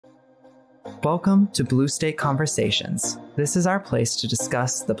Welcome to Blue State Conversations. This is our place to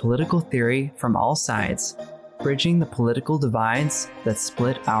discuss the political theory from all sides, bridging the political divides that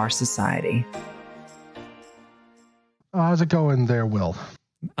split our society. How's it going there, Will?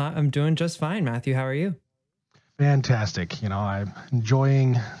 I'm doing just fine, Matthew. How are you? Fantastic. I'm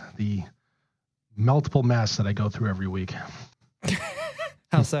enjoying the multiple mess that I go through every week.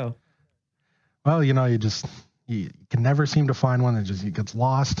 How so? Well, you can never seem to find one that just gets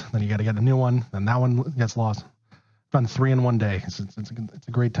lost. Then you got to get a new one. Then that one gets lost. I've done 3 in one day. It's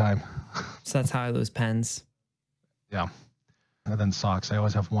a great time. So that's how I lose pens. Yeah. And then socks. I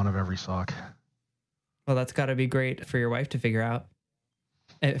always have one of every sock. Well, that's got to be great for your wife to figure out.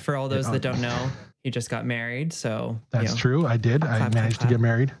 For all those that don't know, you just got married. So that's true. I did. I managed to get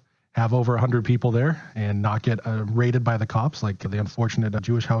married, have over 100 people there, and not get raided by the cops like the unfortunate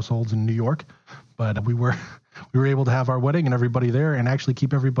Jewish households in New York. But we were able to have our wedding and everybody there and actually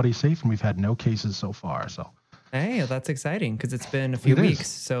keep everybody safe. And we've had no cases so far. So, hey, that's exciting because it's been a few weeks.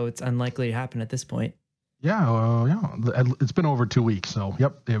 So it's unlikely to happen at this point. Yeah. It's been over 2 weeks. So,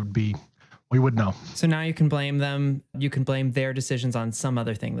 yep, we would know. So now you can blame them. You can blame their decisions on some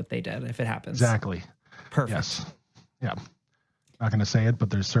other thing that they did if it happens. Exactly. Perfect. Yes. Yeah. Not going to say it, but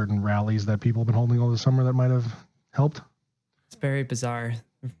there's certain rallies that people have been holding over the summer that might have helped. It's very bizarre.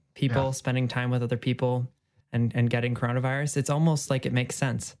 People spending time with other people and getting coronavirus. It's almost like it makes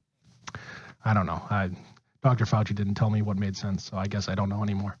sense. I don't know. Dr. Fauci didn't tell me what made sense, so I guess I don't know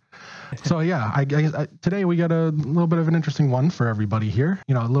anymore. So yeah, I today we got a little bit of an interesting one for everybody here.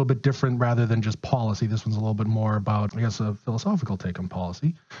 A little bit different rather than just policy. This one's a little bit more about, I guess, a philosophical take on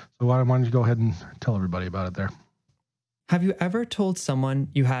policy. So why don't you go ahead and tell everybody about it there? Have you ever told someone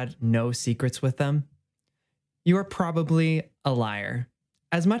you had no secrets with them? You are probably a liar.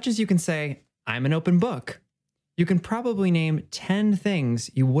 As much as you can say, I'm an open book, you can probably name 10 things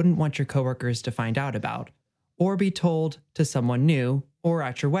you wouldn't want your coworkers to find out about, or be told to someone new or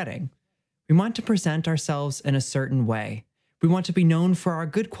at your wedding. We want to present ourselves in a certain way. We want to be known for our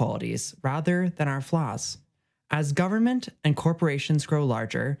good qualities rather than our flaws. As government and corporations grow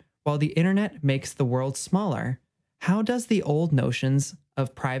larger, while the internet makes the world smaller, how does the old notions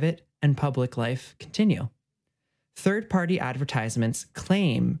of private and public life continue? Third-party advertisements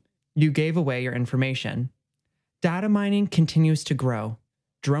claim you gave away your information. Data mining continues to grow.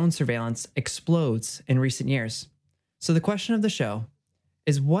 Drone surveillance explodes in recent years. So the question of the show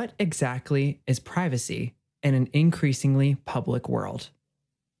is, what exactly is privacy in an increasingly public world?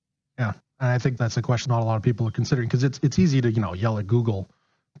 Yeah, and I think that's a question not a lot of people are considering, because it's easy to yell at Google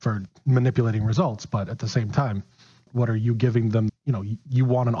for manipulating results, but at the same time, what are you giving them? You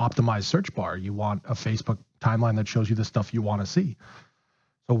want an optimized search bar. You want a Facebook timeline that shows you the stuff you want to see.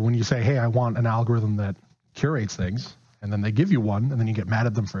 So when you say, hey, I want an algorithm that curates things, and then they give you one, and then you get mad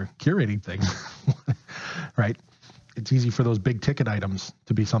at them for curating things, right? It's easy for those big ticket items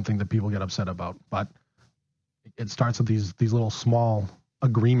to be something that people get upset about. But it starts with these little small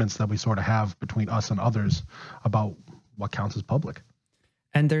agreements that we sort of have between us and others about what counts as public.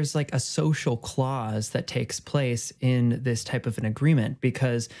 And there's like a social clause that takes place in this type of an agreement,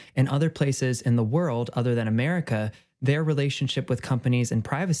 because in other places in the world other than America, their relationship with companies and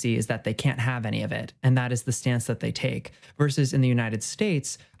privacy is that they can't have any of it. And that is the stance that they take. Versus in the United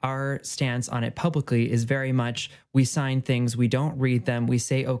States, our stance on it publicly is very much, we sign things, we don't read them, we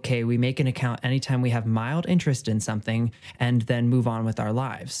say, okay, we make an account anytime we have mild interest in something, and then move on with our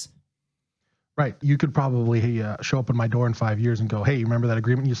lives. Right. You could probably show up at my door in 5 years and go, hey, you remember that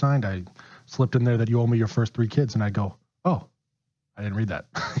agreement you signed? I slipped in there that you owe me your first 3 kids. And I go, oh, I didn't read that.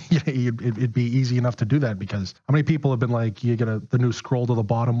 It'd be easy enough to do that, because how many people have been like, you get the new scroll to the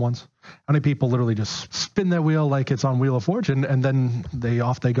bottom once? How many people literally just spin that wheel like it's on Wheel of Fortune, and then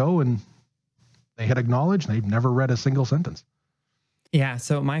off they go and they hit acknowledge, and they've never read a single sentence. Yeah.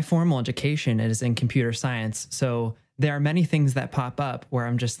 So my formal education is in computer science. So there are many things that pop up where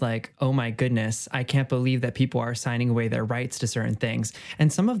I'm just like, oh my goodness, I can't believe that people are signing away their rights to certain things.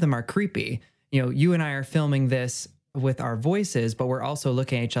 And some of them are creepy. You and I are filming this with our voices, but we're also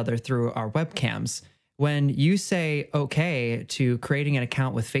looking at each other through our webcams. When you say okay to creating an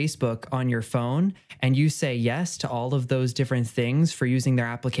account with Facebook on your phone, and you say yes to all of those different things for using their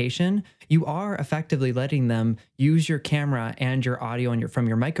application, you are effectively letting them use your camera and your audio from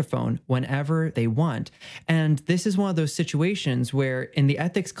your microphone whenever they want. And this is one of those situations where in the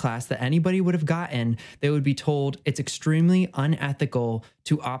ethics class that anybody would have gotten, they would be told it's extremely unethical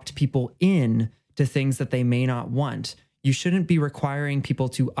to opt people in to things that they may not want. You shouldn't be requiring people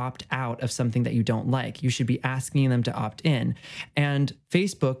to opt out of something that you don't like. You should be asking them to opt in. And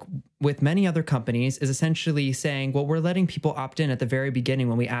Facebook, with many other companies, is essentially saying, well, we're letting people opt in at the very beginning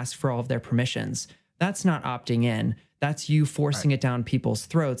when we ask for all of their permissions. That's not opting in. That's you forcing it down people's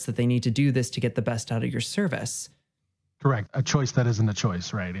throats that they need to do this to get the best out of your service. Correct. A choice that isn't a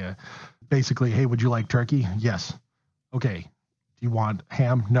choice, right? Yeah. Basically, hey, would you like turkey? Yes. Okay. Do you want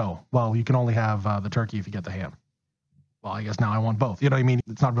ham? No. Well, you can only have the turkey if you get the ham. Well, I guess now I want both. You know what I mean?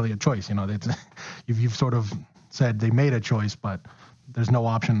 It's not really a choice. You know, you've sort of said they made a choice, but there's no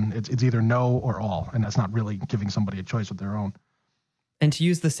option. It's either no or all, and that's not really giving somebody a choice with their own. And to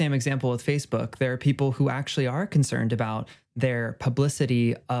use the same example with Facebook, there are people who actually are concerned about their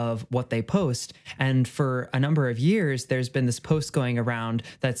publicity of what they post. And for a number of years, there's been this post going around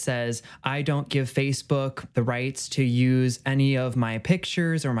that says, I don't give Facebook the rights to use any of my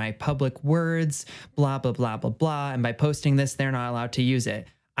pictures or my public words, blah, blah, blah, blah, blah. And by posting this, they're not allowed to use it.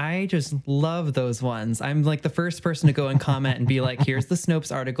 I just love those ones. I'm like the first person to go and comment and be like, here's the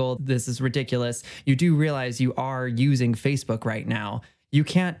Snopes article. This is ridiculous. You do realize you are using Facebook right now. You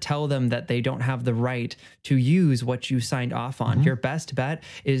can't tell them that they don't have the right to use what you signed off on. Mm-hmm. Your best bet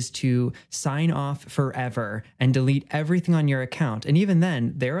is to sign off forever and delete everything on your account. And even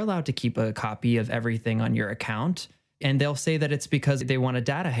then, they're allowed to keep a copy of everything on your account. And they'll say that it's because they want to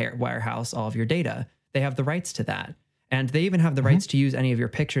data warehouse all of your data. They have the rights to that. And they even have the rights to use any of your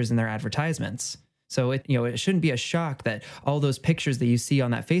pictures in their advertisements. So it shouldn't be a shock that all those pictures that you see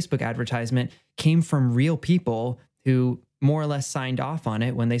on that Facebook advertisement came from real people who more or less signed off on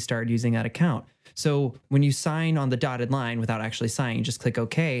it when they started using that account. So when you sign on the dotted line without actually signing, just click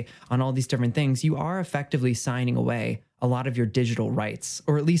OK on all these different things, you are effectively signing away a lot of your digital rights,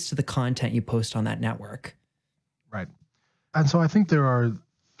 or at least to the content you post on that network. Right. And so I think there are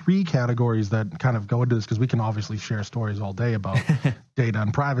 3 categories that kind of go into this, because we can obviously share stories all day about data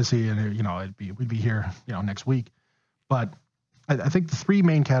and privacy, and we'd be here next week. But I think the 3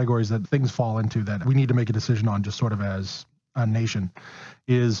 main categories that things fall into that we need to make a decision on, just sort of as a nation,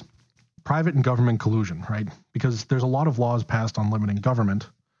 is private and government collusion, right? Because there's a lot of laws passed on limiting government,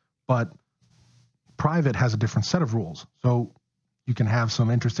 but private has a different set of rules. So you can have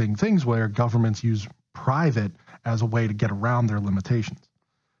some interesting things where governments use private as a way to get around their limitations.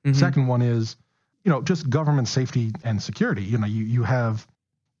 Mm-hmm. Second one is, just government safety and security. You have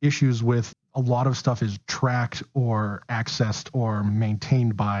issues with a lot of stuff is tracked or accessed or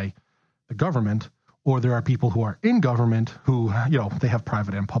maintained by the government, or there are people who are in government who, they have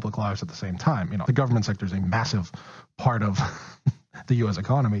private and public lives at the same time. The government sector is a massive part of the U.S.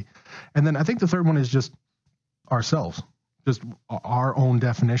 economy. And then I think the third one is just ourselves, just our own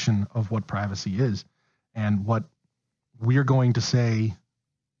definition of what privacy is and what we're going to say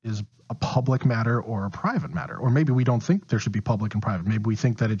is a public matter or a private matter. Or maybe we don't think there should be public and private. Maybe we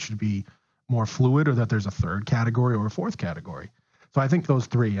think that it should be more fluid, or that there's a third category or a fourth category. So I think those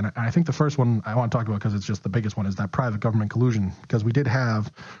 3, and I think the first one I want to talk about, because it's just the biggest one, is that private government collusion. Because we did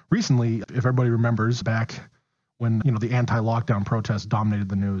have recently, if everybody remembers, back when the anti-lockdown protests dominated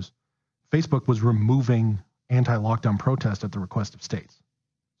the news, Facebook was removing anti-lockdown protests at the request of states.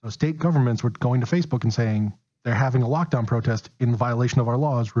 So state governments were going to Facebook and saying, they're having a lockdown protest in violation of our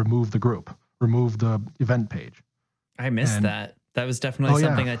laws, remove the group, remove the event page. I missed that. That was definitely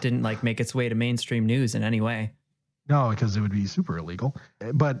something that didn't make its way to mainstream news in any way. No, because it would be super illegal.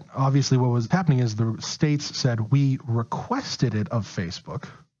 But obviously what was happening is the states said, we requested it of Facebook.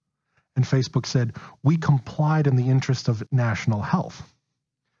 And Facebook said, we complied in the interest of national health.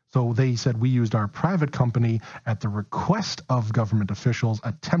 So they said, we used our private company at the request of government officials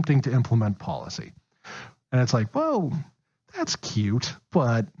attempting to implement policy. And it's like, well, that's cute,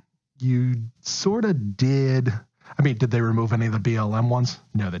 but you sort of did. I mean, did they remove any of the BLM ones?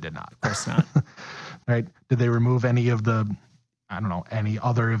 No, they did not. Of course not. Right? Did they remove any of the, any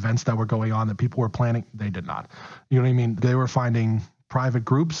other events that were going on that people were planning? They did not. You know what I mean? They were finding private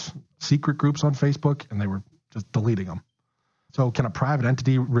groups, secret groups on Facebook, and they were just deleting them. So can a private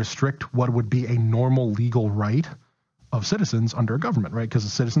entity restrict what would be a normal legal right of citizens under a government, right? Because the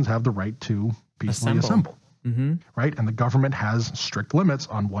citizens have the right to peacefully assemble. Mm-hmm. Right? And the government has strict limits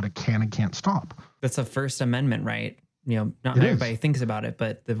on what it can and can't stop. That's a First Amendment right. Not everybody thinks about it,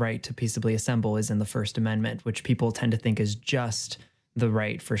 but the right to peaceably assemble is in the First Amendment, which people tend to think is just the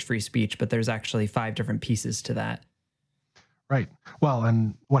right for free speech, but there's actually 5 different pieces to that. Right. Well,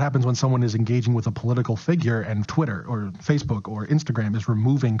 and what happens when someone is engaging with a political figure and Twitter or Facebook or Instagram is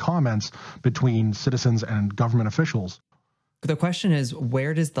removing comments between citizens and government officials? The question is,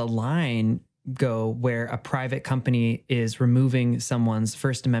 where does the line go where a private company is removing someone's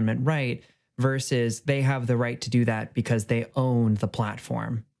First Amendment right versus they have the right to do that because they own the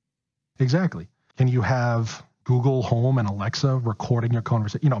platform. Exactly. Can you have Google Home and Alexa recording your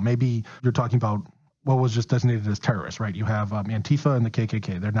conversation? Maybe you're talking about what was just designated as terrorists, right? You have Antifa and the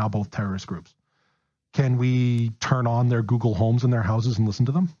KKK. They're now both terrorist groups. Can we turn on their Google Homes in their houses and listen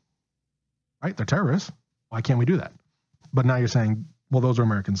to them? Right? They're terrorists. Why can't we do that? But now you're saying, well, those are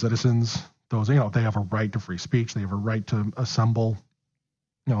American citizens. Those, they have a right to free speech. They have a right to assemble,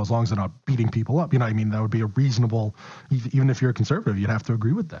 as long as they're not beating people up. That would be a reasonable, even if you're a conservative, you'd have to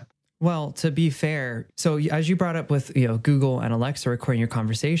agree with that. Well, to be fair, so as you brought up with Google and Alexa recording your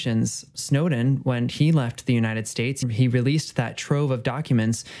conversations, Snowden, when he left the United States, he released that trove of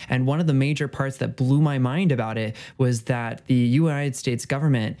documents. And one of the major parts that blew my mind about it was that the United States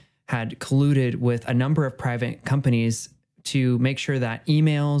government had colluded with a number of private companies to make sure that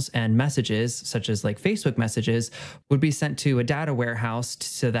emails and messages, such as like Facebook messages, would be sent to a data warehouse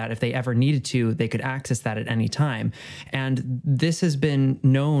so that if they ever needed to, they could access that at any time. And this has been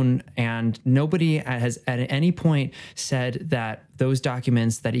known, and nobody has at any point said that those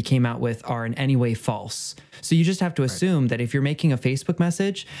documents that he came out with are in any way false. So you just have to assume that if you're making a Facebook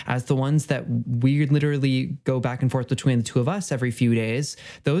message, as the ones that we literally go back and forth between the two of us every few days,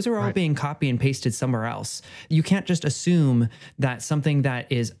 those are all being copied and pasted somewhere else. You can't just assume that something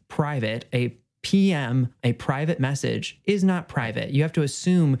that is private, a PM, a private message, is not private. You have to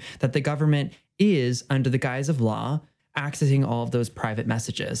assume that the government is, under the guise of law, accessing all of those private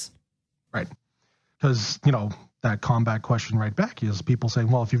messages. Right. Because, that combat question right back is people saying,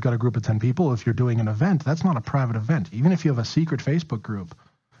 well, if you've got a group of 10 people, if you're doing an event, that's not a private event. Even if you have a secret Facebook group,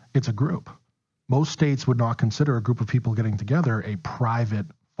 it's a group. Most states would not consider a group of people getting together a private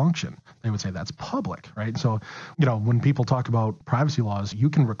function. They would say that's public, right? So, when people talk about privacy laws, you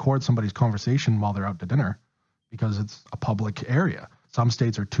can record somebody's conversation while they're out to dinner because it's a public area. Some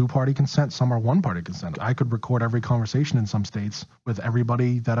states are 2-party consent, some are 1-party consent. I could record every conversation in some states with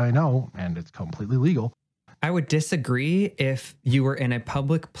everybody that I know, and it's completely legal. I would disagree if you were in a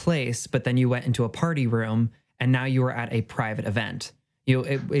public place, but then you went into a party room and now you are at a private event.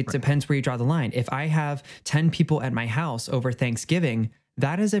 It depends where you draw the line. If I have 10 people at my house over Thanksgiving,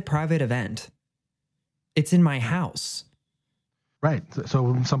 that is a private event. It's in my house. Right.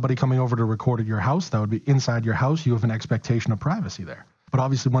 So somebody coming over to record at your house, that would be inside your house. You have an expectation of privacy there. But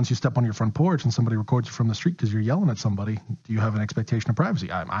obviously, once you step on your front porch and somebody records you from the street because you're yelling at somebody, do you have an expectation of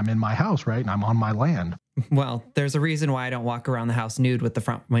privacy? I'm in my house, right? And I'm on my land. Well, there's a reason why I don't walk around the house nude with the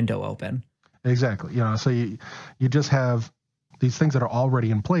front window open. Exactly. So you just have these things that are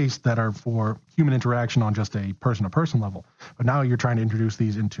already in place that are for human interaction on just a person-to-person level. But now you're trying to introduce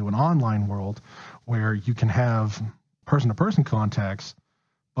these into an online world where you can have person-to-person contacts,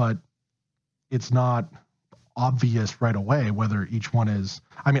 but it's not obvious right away whether each one is.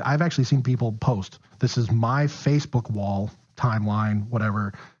 I've actually seen people post, this is my Facebook wall, timeline,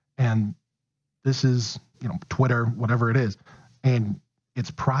 whatever, and this is, Twitter, whatever it is, and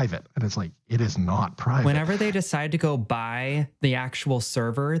it's private. And it's like, it is not private. Whenever they decide to go buy the actual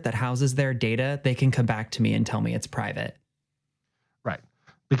server that houses their data, they can come back to me and tell me it's private. Right.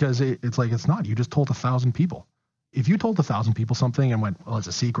 Because it's like, it's not. You just told 1,000 people. If you told 1,000 people something and went, well, it's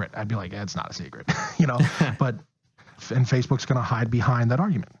a secret, I'd be like, it's not a secret, but, and Facebook's going to hide behind that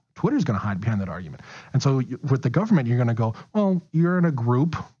argument. Twitter's going to hide behind that argument. And so with the government, you're going to go, well, you're in a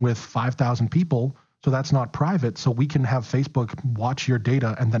group with 5,000 people, so that's not private. So we can have Facebook watch your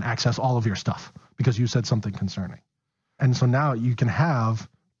data and then access all of your stuff because you said something concerning. And so now you can have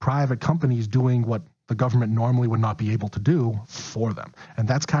private companies doing what the government normally would not be able to do for them. And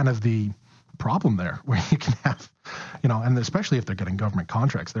that's kind of the problem there, where you can have, and especially if they're getting government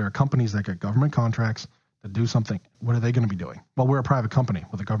contracts. There are companies that get government contracts that do something. What are they going to be doing? Well, we're a private company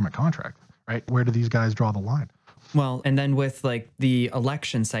with a government contract, right? Where do these guys draw the line? Well, and then with like the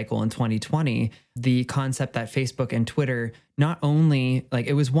election cycle in 2020, the concept that Facebook and Twitter, not only like,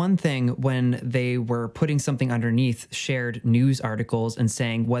 it was one thing when they were putting something underneath shared news articles and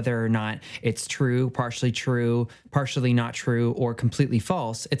saying whether or not it's true, partially not true, or completely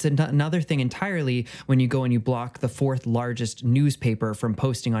false. It's another thing entirely when you go and you block the 4th largest newspaper from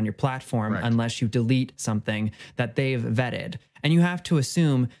posting on your platform, right, unless you delete something that they've vetted. And you have to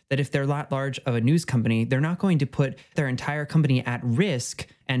assume that if they're that large of a news company, they're not going to put their entire company at risk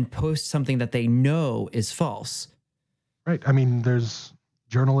and post something that they know is false. Right. There's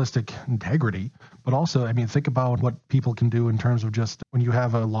journalistic integrity, but also, think about what people can do in terms of just when you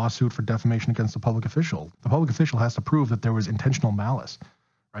have a lawsuit for defamation against a public official. The public official has to prove that there was intentional malice,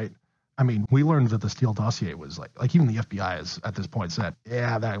 right? We learned that the Steele dossier was like even the FBI has at this point said,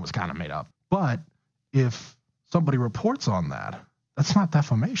 yeah, that was kind of made up. But if somebody reports on that, that's not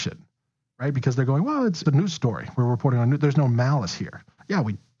defamation, right? Because they're going, well, it's a news story. We're reporting on there's no malice here. Yeah,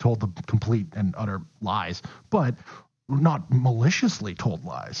 we told the complete and utter lies, but not maliciously told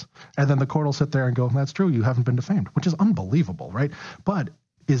lies. And then the court will sit there and go, that's true, you haven't been defamed, which is unbelievable, right? But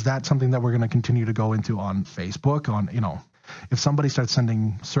is that something that we're going to continue to go into on Facebook? If somebody starts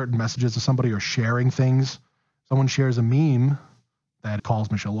sending certain messages to somebody or sharing things, someone shares a meme that calls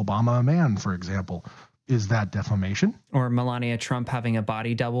Michelle Obama a man, for example, is that defamation? Or Melania Trump having a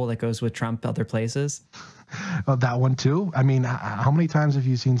body double that goes with Trump other places? That one too. I mean, how many times have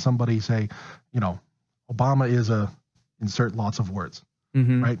you seen somebody say, Obama is insert lots of words,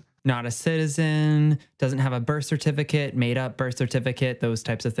 right? Not a citizen, doesn't have a birth certificate, made up birth certificate, those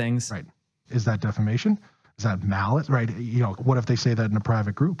types of things. Right. Is that defamation? Is that malice? Right. What if they say that in a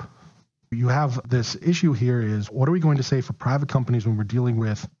private group? You have this issue here is, what are we going to say for private companies when we're dealing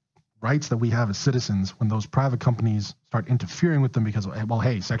with rights that we have as citizens, when those private companies start interfering with them because, well,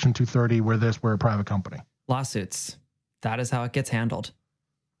 hey, Section 230, we're a private company. Lawsuits. That is how it gets handled.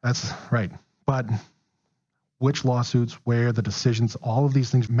 That's right. But which lawsuits, where the decisions, all of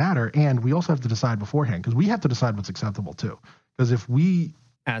these things matter. And we also have to decide beforehand, because we have to decide what's acceptable too. Because if we,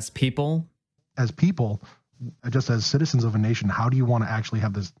 as people, just as citizens of a nation, how do you want to actually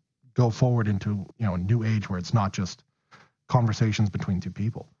have this go forward into, a new age where it's not just conversations between two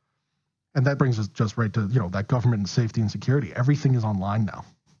people? And that brings us just right to, that government and safety and security. Everything is online now.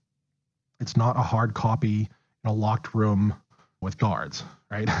 It's not a hard copy in a locked room with guards,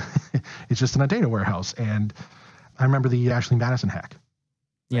 right? It's just in a data warehouse. And I remember the Ashley Madison hack.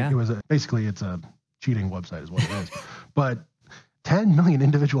 Yeah. It was it's a cheating website is what it is. But 10 million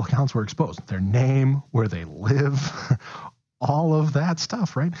individual accounts were exposed. Their name, where they live, all of that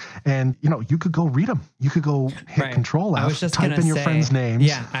stuff, right? And, you could go read them. You could go hit Control F, type in your friends' names.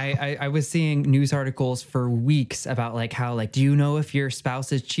 Yeah, I was seeing news articles for weeks about how, do you know if your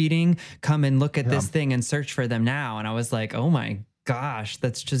spouse is cheating? Come and look at this thing and search for them now. And I was like, oh my gosh,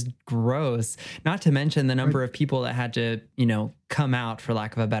 that's just gross. Not to mention the number of people that had to, come out, for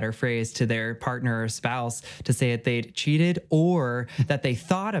lack of a better phrase, to their partner or spouse to say that they'd cheated or that they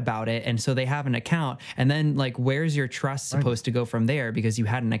thought about it. And so they have an account. And then where's your trust supposed to go from there? Because you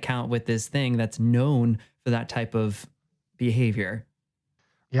had an account with this thing that's known for that type of behavior.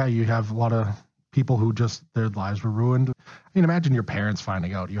 Yeah, you have a lot of people who just, their lives were ruined. I mean, imagine your parents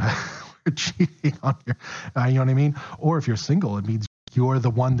finding out you were cheating on your, you know what I mean? Or if you're single, it means you're the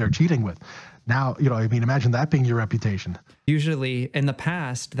one they're cheating with. Now, imagine that being your reputation. Usually in the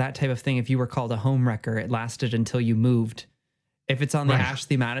past, that type of thing, if you were called a home wrecker, it lasted until you moved. If it's on the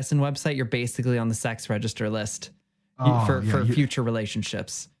Ashley Madison website, you're basically on the sex register list for future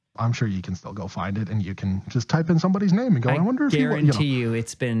relationships. I'm sure you can still go find it, and you can just type in somebody's name and go, I wonder if guarantee you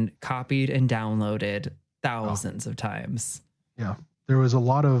it's been copied and downloaded thousands of times. Yeah. There was a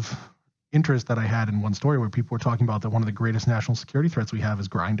lot of interest that I had in one story where people were talking about that one of the greatest national security threats we have is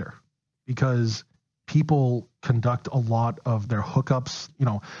Grindr, because people conduct a lot of their hookups.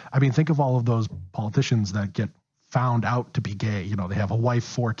 Think of all of those politicians that get found out to be gay. They have a wife,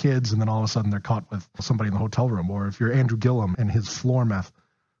 4 kids, and then all of a sudden they're caught with somebody in the hotel room. Or if you're Andrew Gillum and his floor meth.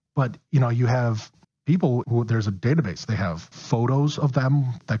 But, you have people who, there's a database. They have photos of them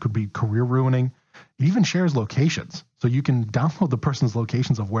that could be career ruining. It even shares locations. So you can download the person's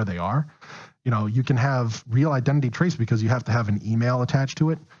locations of where they are. You can have real identity trace because you have to have an email attached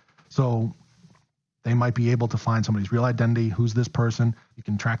to it. So they might be able to find somebody's real identity. Who's this person? You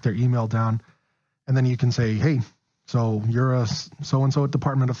can track their email down. And then you can say, hey, so you're a so-and-so at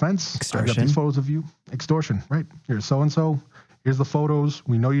Department of Defense. Extortion. I've got these photos of you. Extortion, right? Here's so-and-so. Here's the photos.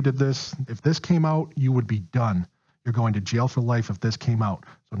 We know you did this. If this came out, you would be done. You're going to jail for life if this came out.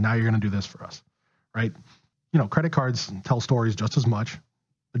 So now you're going to do this for us, right? Credit cards tell stories just as much.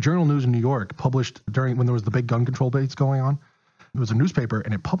 The Journal News in New York published when there was the big gun control debates going on. It was a newspaper,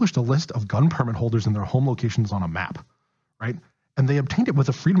 and it published a list of gun permit holders and their home locations on a map, right? And they obtained it with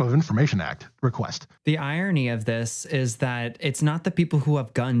a Freedom of Information Act request. The irony of this is that it's not the people who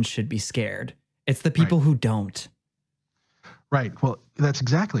have guns should be scared. It's the people who don't. Right. Well, that's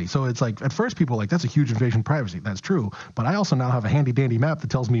exactly. So it's at first people are like, that's a huge invasion of privacy. That's true. But I also now have a handy dandy map that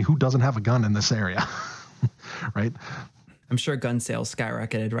tells me who doesn't have a gun in this area. Right. I'm sure gun sales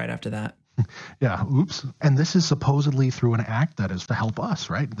skyrocketed right after that. Yeah. Oops. And this is supposedly through an act that is to help us,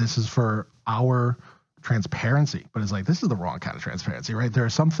 right? This is for our transparency, but it's this is the wrong kind of transparency, right? There are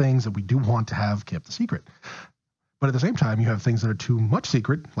some things that we do want to have kept a secret, but at the same time, you have things that are too much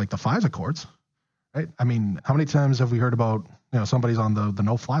secret, like the FISA courts, right? I mean, how many times have we heard about, somebody's on the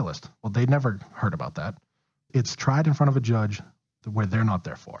no-fly list? Well, they never heard about that. It's tried in front of a judge where they're not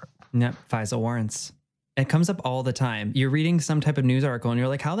there for it. Yep, FISA warrants. It comes up all the time. You're reading some type of news article and you're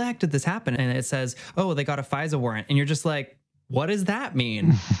like, how the heck did this happen? And it says, oh, they got a FISA warrant. And you're just like, what does that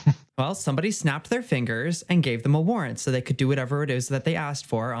mean? Well, somebody snapped their fingers and gave them a warrant so they could do whatever it is that they asked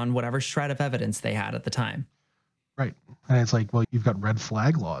for on whatever shred of evidence they had at the time. Right. And it's like, well, you've got red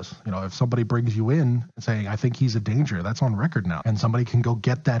flag laws. You know, if somebody brings you in saying, I think he's a danger, that's on record now. And somebody can go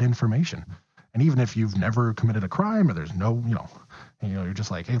get that information. And even if you've never committed a crime or there's no, you're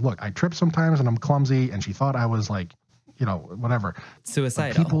just like, hey, look, I trip sometimes and I'm clumsy. And she thought I was like, whatever.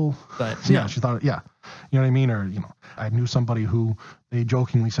 Suicidal. She thought, yeah. You know what I mean? Or, I knew somebody who they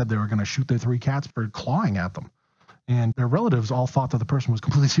jokingly said they were going to shoot their 3 cats for clawing at them. And their relatives all thought that the person was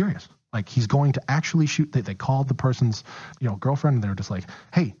completely serious. Like, he's going to actually shoot. They called the person's, girlfriend, and they were just like,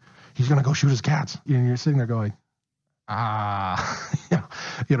 hey, he's going to go shoot his cats. And you're sitting there going, you know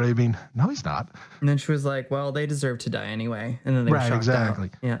what I mean? No, he's not. And then she was like, well, they deserve to die anyway. And then they were shocked exactly.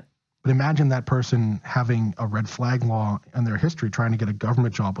 out. Yeah. But imagine that person having a red flag law in their history, trying to get a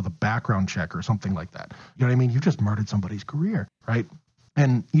government job with a background check or something like that. You know what I mean? You just murdered somebody's career, right?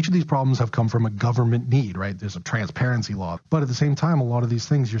 And each of these problems have come from a government need, right? There's a transparency law. But at the same time, a lot of these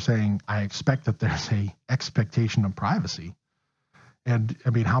things you're saying, I expect that there's a expectation of privacy. And I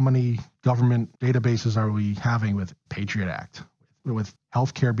mean, how many government databases are we having with Patriot Act, with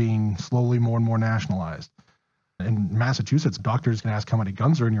healthcare being slowly more and more nationalized? In Massachusetts, doctors can ask how many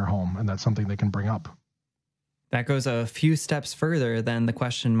guns are in your home, and that's something they can bring up. That goes a few steps further than the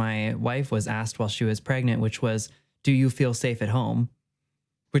question my wife was asked while she was pregnant, which was, do you feel safe at home?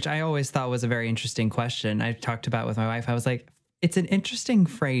 Which I always thought was a very interesting question. I talked about with my wife. I was like, it's an interesting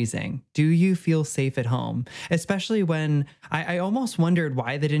phrasing. Do you feel safe at home? Especially when I almost wondered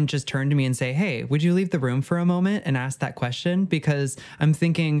why they didn't just turn to me and say, hey, would you leave the room for a moment and ask that question? Because I'm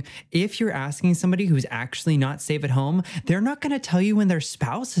thinking, if you're asking somebody who's actually not safe at home, they're not going to tell you when their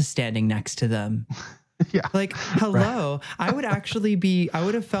spouse is standing next to them. Yeah. Like, hello, right. I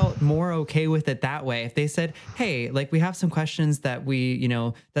would have felt more okay with it that way. If they said, hey, like, we have some questions that we,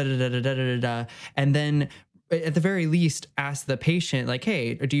 and then at the very least ask the patient, like,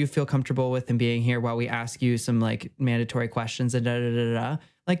 hey, do you feel comfortable with them being here while we ask you some like mandatory questions and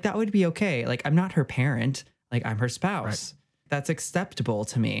like, that would be okay. Like, I'm not her parent. Like, I'm her spouse. Right. That's acceptable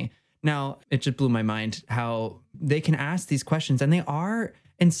to me. Now, it just blew my mind how they can ask these questions, and they are,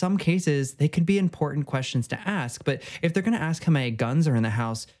 in some cases, they could be important questions to ask. But if they're going to ask how many guns are in the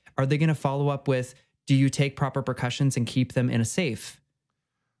house, are they going to follow up with, do you take proper precautions and keep them in a safe?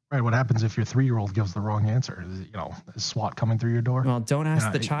 Right. What happens if your 3-year-old gives the wrong answer? Is SWAT coming through your door? Well, don't ask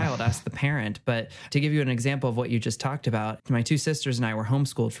the child, ask the parent. But to give you an example of what you just talked about, my 2 sisters and I were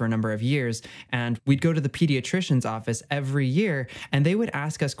homeschooled for a number of years, and we'd go to the pediatrician's office every year, and they would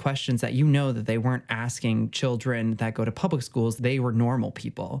ask us questions that that they weren't asking children that go to public schools. They were normal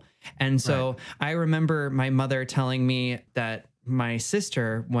people. And so I remember my mother telling me that my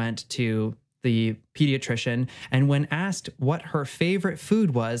sister went to the pediatrician, and when asked what her favorite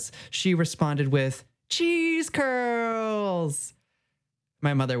food was, she responded with cheese curls.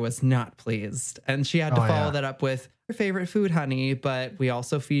 My mother was not pleased, and she had to follow that up with your favorite food, honey, but we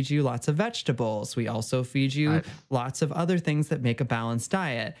also feed you lots of vegetables. We also feed you lots of other things that make a balanced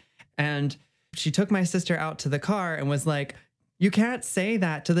diet. And she took my sister out to the car and was like, you can't say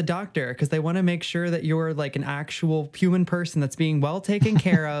that to the doctor because they want to make sure that you're like an actual human person that's being well taken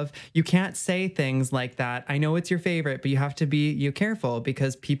care of. You can't say things like that. I know it's your favorite, but you have to be careful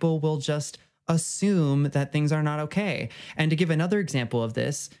because people will just assume that things are not okay. And to give another example of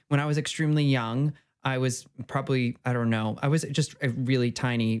this, when I was extremely young, I was probably, I was just a really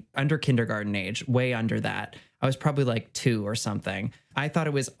tiny, under kindergarten age, way under that. I was probably like 2 or something. I thought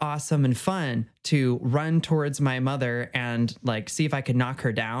it was awesome and fun to run towards my mother and like see if I could knock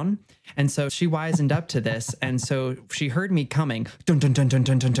her down. And so she wisened up to this. And so she heard me coming, dun, dun, dun, dun,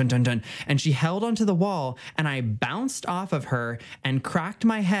 dun, dun, dun, dun, dun. And she held onto the wall, and I bounced off of her and cracked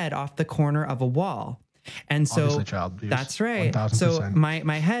my head off the corner of a wall. And so obviously child abuse, that's right. 1000%. So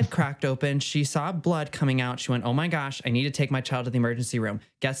my head cracked open. She saw blood coming out. She went, oh my gosh, I need to take my child to the emergency room.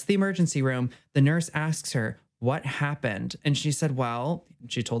 Gets to the emergency room. The nurse asks her, what happened? And she said, well,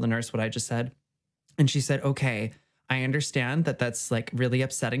 she told the nurse what I just said. And she said, okay, I understand that that's like really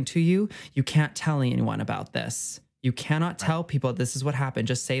upsetting to you. You can't tell anyone about this. You cannot tell people this is what happened.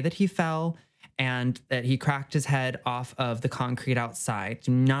 Just say that he fell and that he cracked his head off of the concrete outside.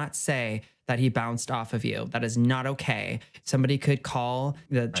 Do not say that he bounced off of you. That is not okay. Somebody could call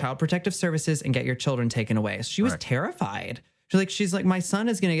the Child Protective Services and get your children taken away. She was terrified. She's like, my son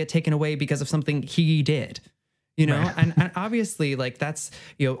is going to get taken away because of something he did. Right. And obviously, like, that's,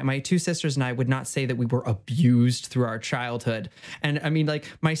 my two sisters and I would not say that we were abused through our childhood. And I mean, like,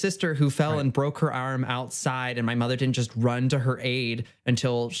 my sister who fell and broke her arm outside, and my mother didn't just run to her aid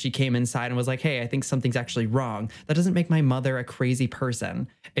until she came inside and was like, hey, I think something's actually wrong. That doesn't make my mother a crazy person.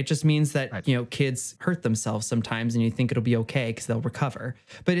 It just means that, kids hurt themselves sometimes and you think it'll be okay because they'll recover.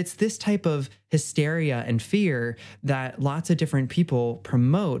 But it's this type of hysteria and fear that lots of different people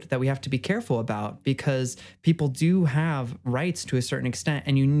promote that we have to be careful about, because people do have rights to a certain extent,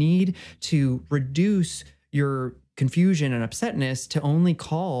 and you need to reduce your confusion and upsetness to only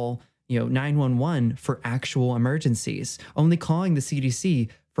call 911 for actual emergencies, only calling the CDC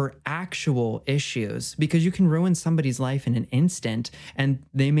for actual issues, because you can ruin somebody's life in an instant and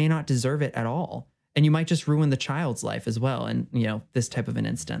they may not deserve it at all. And you might just ruin the child's life as well in this type of an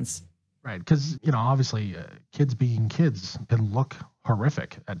instance. Right, because obviously kids being kids can look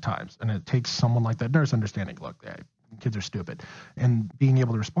horrific at times, and it takes someone like that nurse understanding, look, kids are stupid, and being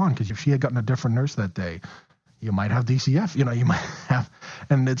able to respond. Because if she had gotten a different nurse that day, you might have DCF, you might have,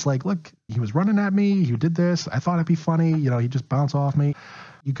 and it's like, look, he was running at me, he did this, I thought it'd be funny, he just bounced off me.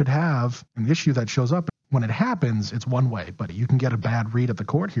 You could have an issue that shows up when it happens, it's one way, but you can get a bad read at the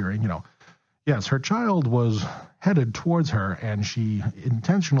court hearing, yes, her child was headed towards her and she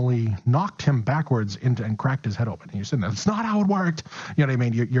intentionally knocked him backwards into and cracked his head open. And you're sitting there, that's not how it worked. You know what I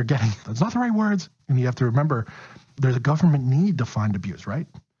mean? You're getting, that's not the right words. And you have to remember, there's a government need to find abuse, right?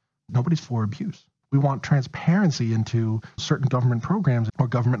 Nobody's for abuse. We want transparency into certain government programs or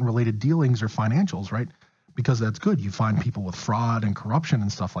government-related dealings or financials, right? Because that's good. You find people with fraud and corruption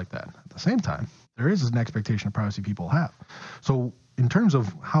and stuff like that. At the same time, there is an expectation of privacy people have. So in terms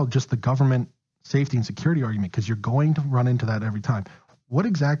of how just the government safety and security argument, because you're going to run into that every time, what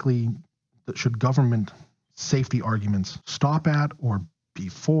exactly should government safety arguments stop at or be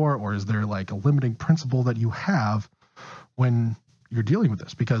for, or is there like a limiting principle that you have when you're dealing with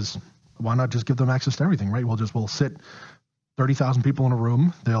this? Because why not just give them access to everything, right? We'll sit 30,000 people in a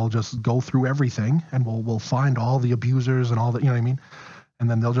room. They'll just go through everything, and we'll find all the abusers and all that, you know what I mean? And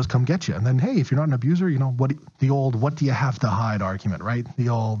then they'll just come get you. And then, hey, if you're not an abuser, what do you have to hide argument, right? The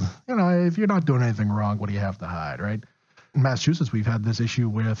old, if you're not doing anything wrong, what do you have to hide, right? In Massachusetts, we've had this issue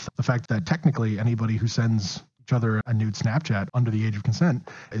with the fact that technically anybody who sends each other a nude Snapchat under the age of consent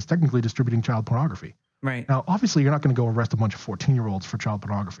is technically distributing child pornography. Right. Now, obviously, you're not going to go arrest a bunch of 14-year-olds for child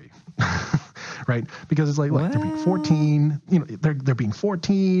pornography, right? Because it's like, look, they're being 14, they're being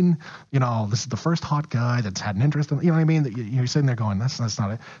 14, this is the first hot guy that's had an interest in, you know what I mean? You're sitting there going, that's not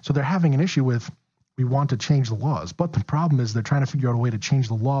it. So they're having an issue with, we want to change the laws. But the problem is they're trying to figure out a way to change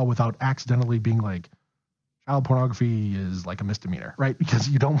the law without accidentally being like, child pornography is like a misdemeanor, right? Because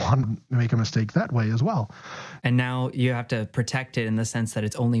you don't want to make a mistake that way as well. And now you have to protect it in the sense that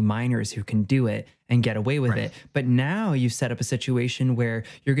it's only minors who can do it and get away with it. But now you've set up a situation where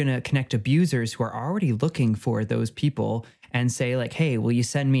you're going to connect abusers who are already looking for those people and say like, hey, will you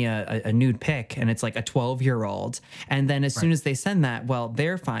send me a nude pic? And it's like a 12-year-old. And then as soon as they send that, well,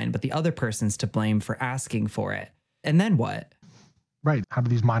 they're fine, but the other person's to blame for asking for it. And then what? Right. How do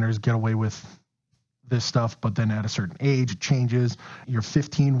these minors get away with this stuff, but then at a certain age it changes? You're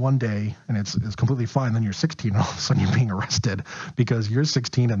 15 one day and it's completely fine, then you're 16 and all of a sudden you're being arrested because you're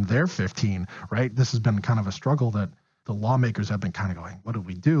 16 and they're 15, right? This has been kind of a struggle that the lawmakers have been kind of going, what do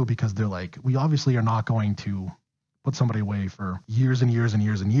we do? Because they're like, we obviously are not going to put somebody away for years and years and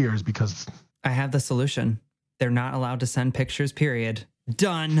years and years because I have the solution. They're not allowed to send pictures, period.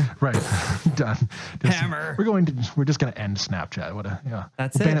 Done. Right. Done. Hammer. We're just gonna end Snapchat.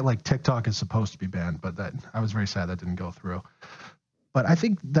 That's we'll it. ban it like TikTok is supposed to be banned, but I was very sad that didn't go through. But I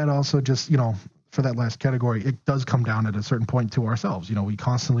think that also just, for that last category, it does come down at a certain point to ourselves. We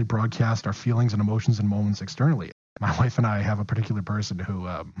constantly broadcast our feelings and emotions and moments externally. My wife and I have a particular person who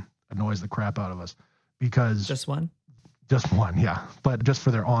annoys the crap out of us because Just one, yeah. But just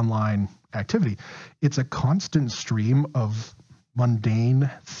for their online activity, it's a constant stream of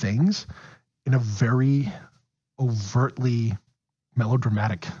mundane things in a very overtly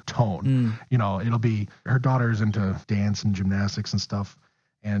melodramatic tone. It'll be her daughter's into dance and gymnastics and stuff,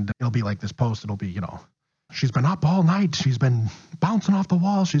 and it'll be like this post, it'll be, she's been up all night, she's been bouncing off the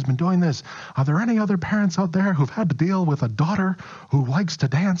wall, she's been doing this. Are there any other parents out there who've had to deal with a daughter who likes to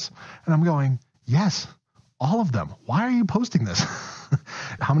dance? And I'm going, yes, all of them. Why are you posting this?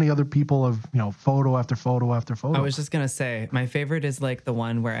 How many other people have, photo after photo after photo? I was just going to say, my favorite is like the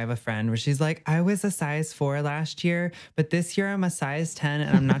one where I have a friend where she's like, I was a size 4 last year, but this year I'm a size 10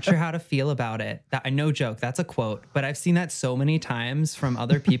 and I'm not sure how to feel about it. That, no joke, that's a quote, but I've seen that so many times from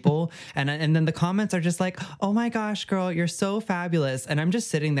other people. and then the comments are just like, oh my gosh, girl, you're so fabulous. And I'm just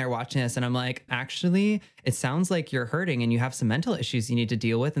sitting there watching this and I'm like, actually, it sounds like you're hurting and you have some mental issues you need to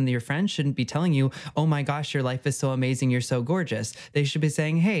deal with. And your friends shouldn't be telling you, oh my gosh, your life is so amazing. You're so gorgeous. They should be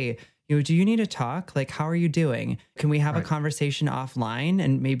saying, hey, do you need to talk? Like, how are you doing? Can we have a conversation offline?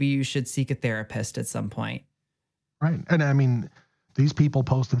 And maybe you should seek a therapist at some point. Right. And I mean, these people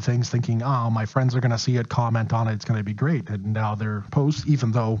posted things thinking, oh, my friends are going to see it, comment on it. It's going to be great. And now their posts,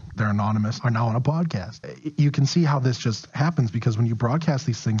 even though they're anonymous, are now on a podcast. You can see how this just happens because when you broadcast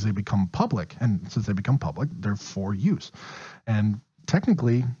these things, they become public. And since they become public, they're for use. And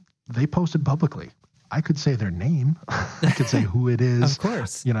technically, they posted publicly. I could say their name. I could say who it is. Of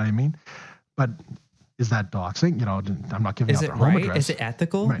course. You know what I mean? But is that doxing? I'm not giving out their home address. Is it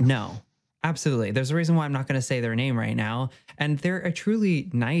ethical? Right. No. Absolutely. There's a reason why I'm not going to say their name right now. And they're a truly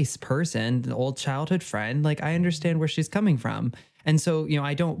nice person, an old childhood friend. Like, I understand where she's coming from. And so,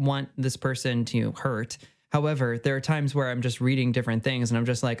 I don't want this person to hurt. However, there are times where I'm just reading different things and I'm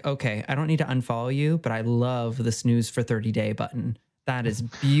just like, okay, I don't need to unfollow you, but I love the snooze for 30 day button. That is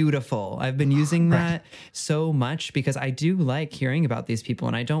beautiful. I've been using that so much because I do like hearing about these people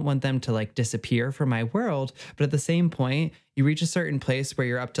and I don't want them to like disappear from my world. But at the same point, you reach a certain place where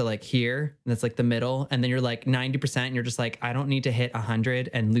you're up to like here, and that's like the middle. And then you're like 90% and you're just like, I don't need to hit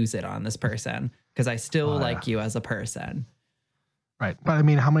 100 and lose it on this person because I still like you as a person. Right. But I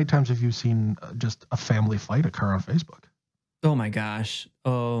mean, how many times have you seen just a family fight occur on Facebook? Oh my gosh.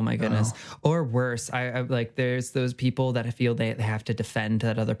 Oh my goodness. Or worse. I like, there's those people that I feel they have to defend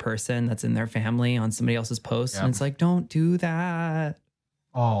that other person that's in their family on somebody else's post. Yep. And it's like, don't do that.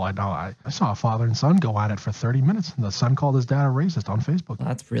 Oh, I know. I saw a father and son go at it for 30 minutes. And the son called his dad a racist on Facebook. Well,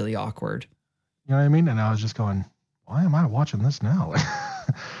 that's really awkward. You know what I mean? And I was just going, why am I watching this now?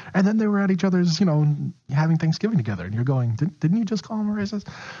 And then they were at each other's, having Thanksgiving together. And you're going, didn't you just call him a racist?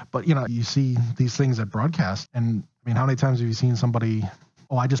 But, you see these things at broadcast. And I mean, how many times have you seen somebody,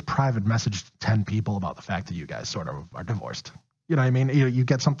 I just private messaged 10 people about the fact that you guys sort of are divorced. You know what I mean? You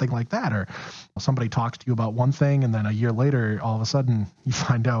get something like that, or somebody talks to you about one thing, and then a year later, all of a sudden, you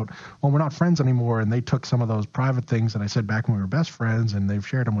find out, well, we're not friends anymore, and they took some of those private things that I said back when we were best friends, and they've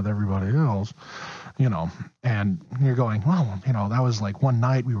shared them with everybody else, and you're going, well, that was like one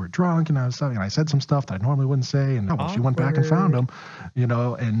night we were drunk, and I said some stuff that I normally wouldn't say, and she went back and found them,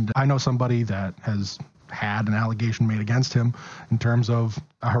 and I know somebody that has had an allegation made against him in terms of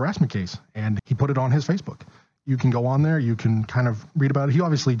a harassment case, and he put it on his Facebook. You can go on there, you can kind of read about it. He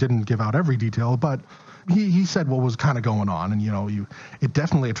obviously didn't give out every detail, but he said what was kind of going on, and it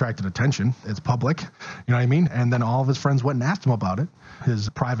definitely attracted attention. It's public, you know what I mean? And then all of his friends went and asked him about it, his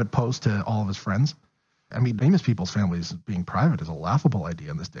private post to all of his friends. I mean, famous people's families being private is a laughable idea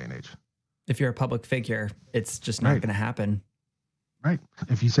in this day and age. If you're a public figure, it's just not going to happen. Right.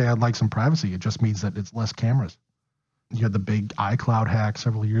 If you say I'd like some privacy, it just means that it's less cameras. You had the big iCloud hack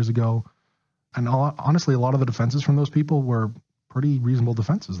several years ago. And honestly, a lot of the defenses from those people were pretty reasonable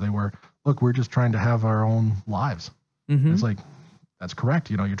defenses. They were, look, we're just trying to have our own lives. Mm-hmm. It's like, that's correct.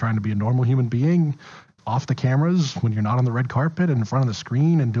 You're trying to be a normal human being off the cameras when you're not on the red carpet and in front of the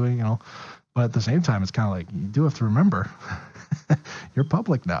screen and doing, but at the same time, it's kind of like, you do have to remember you're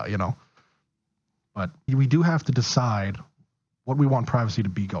public now, but we do have to decide what we want privacy to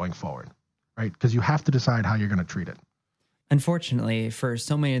be going forward, right? Because you have to decide how you're going to treat it. Unfortunately, for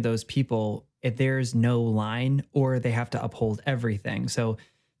so many of those people, there's no line or they have to uphold everything. So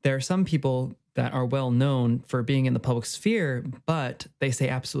there are some people that are well known for being in the public sphere, but they say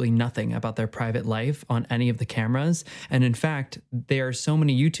absolutely nothing about their private life on any of the cameras. And in fact, there are so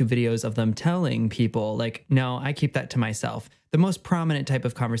many YouTube videos of them telling people like, no, I keep that to myself. The most prominent type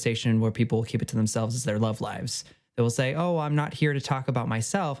of conversation where people keep it to themselves is their love lives. They will say, oh, I'm not here to talk about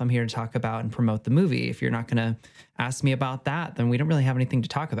myself. I'm here to talk about and promote the movie. If you're not going to ask me about that, then we don't really have anything to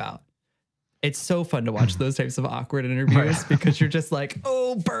talk about. It's so fun to watch those types of awkward interviews because you're just like,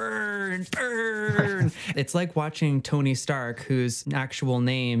 oh, burn, burn. It's like watching Tony Stark, whose actual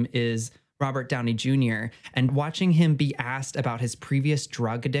name is Robert Downey Jr., and watching him be asked about his previous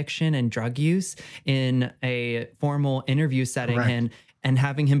drug addiction and drug use in a formal interview setting and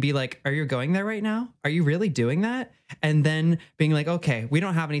having him be like, are you going there right now? Are you really doing that? And then being like, okay, we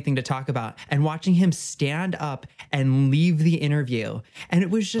don't have anything to talk about. And watching him stand up and leave the interview. And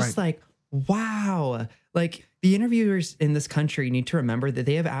it was just like, wow. Like, the interviewers in this country need to remember that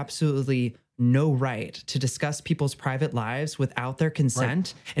they have absolutely no right to discuss people's private lives without their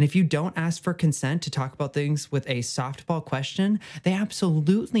consent. Right. And if you don't ask for consent to talk about things with a softball question, they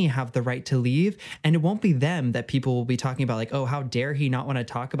absolutely have the right to leave. And it won't be them that people will be talking about, like, oh, how dare he not want to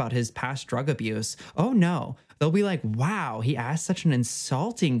talk about his past drug abuse? Oh, no. They'll be like, wow, he asked such an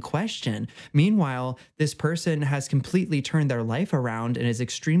insulting question. Meanwhile, this person has completely turned their life around and is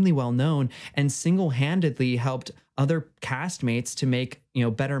extremely well known and single-handedly helped other castmates to make,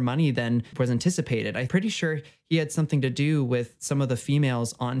 better money than was anticipated. I'm pretty sure he had something to do with some of the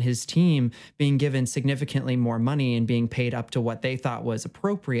females on his team being given significantly more money and being paid up to what they thought was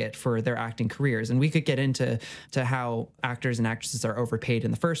appropriate for their acting careers. And we could get into how actors and actresses are overpaid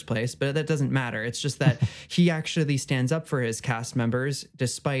in the first place, but that doesn't matter. It's just that he actually stands up for his cast members,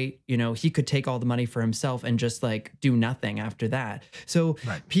 despite, he could take all the money for himself and just like do nothing after that. So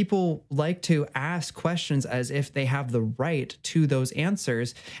people like to ask questions as if they have the right to those answers.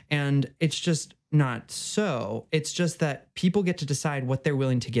 And it's just not so. It's just that people get to decide what they're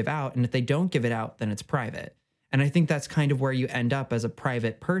willing to give out. And if they don't give it out, then it's private. And I think that's kind of where you end up as a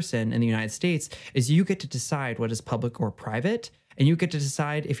private person in the United States, is you get to decide what is public or private. And you get to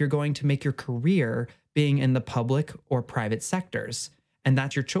decide if you're going to make your career being in the public or private sectors. And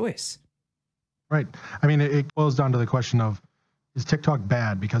that's your choice. Right. I mean, it boils down to the question of, is TikTok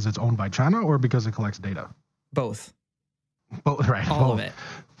bad because it's owned by China or because it collects data? Both. Both, right. All both. of it.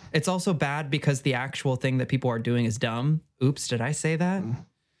 It's also bad because the actual thing that people are doing is dumb. Oops, did I say that?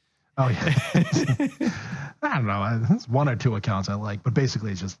 Oh, yeah. I don't know. There's one or two accounts I like, but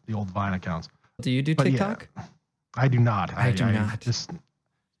basically it's just the old Vine accounts. Do you do TikTok? Yeah, I do not. I do not. Just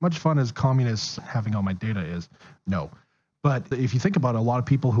much fun as communists having all my data is, no. But if you think about it, a lot of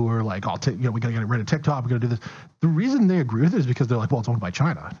people who are like, we got to get rid of TikTok, we got to do this. The reason they agree with it is because they're like, well, it's owned by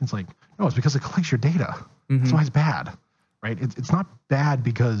China. It's like, no, it's because it collects your data. That's why it's bad. Right? It's not bad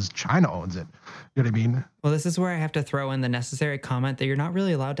because China owns it. You know what I mean? Well, this is where I have to throw in the necessary comment that you're not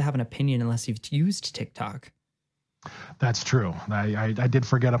really allowed to have an opinion unless you've used TikTok. That's true. I did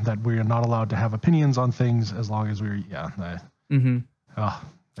forget that we're not allowed to have opinions on things as long as we're,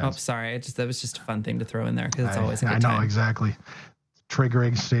 sorry. That was just a fun thing to throw in there because it's always a good time. I know, time. exactly.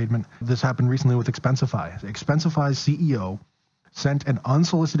 Triggering statement. This happened recently with Expensify. Expensify's CEO sent an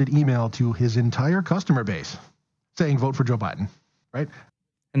unsolicited email to his entire customer base saying vote for Joe Biden, right?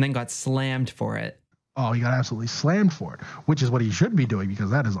 And then got slammed for it. Oh, he got absolutely slammed for it, which is what he should be doing because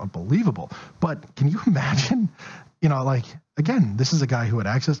that is unbelievable. But can you imagine, again, this is a guy who had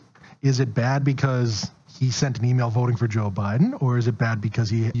access. Is it bad because he sent an email voting for Joe Biden, or is it bad because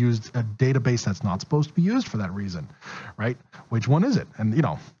he used a database that's not supposed to be used for that reason, right? Which one is it? And,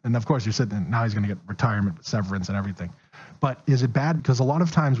 and of course you're sitting, now he's going to get retirement, severance and everything. But is it bad? Because a lot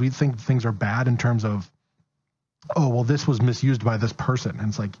of times we think things are bad in terms of, oh, well, this was misused by this person. And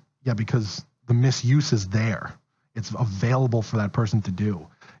it's like, yeah, because the misuse is there. It's available for that person to do.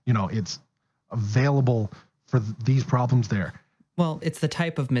 It's available for these problems there. Well, it's the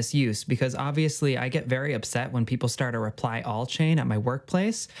type of misuse because obviously I get very upset when people start a reply all chain at my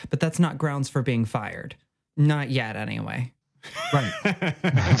workplace, but that's not grounds for being fired. Not yet, anyway. Right.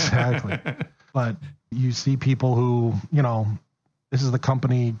 Exactly. But you see people who, this is the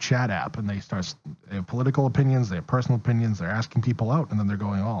company chat app, and they have political opinions, they have personal opinions, they're asking people out, and then they're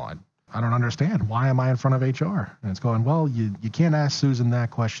going, oh, I don't understand. Why am I in front of HR? And it's going, well, you can't ask Susan that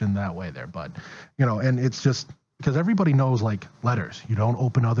question that way there, bud. And it's just because everybody knows, like, letters. You don't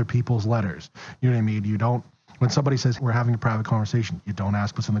open other people's letters. You know what I mean? You don't, when somebody says we're having a private conversation, you don't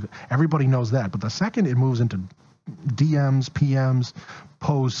ask what's in the, everybody knows that. But the second it moves into DMs, PMs,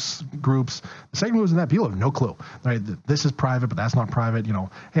 posts, groups, the second moves in that, people have no clue, right? This is private, but that's not private.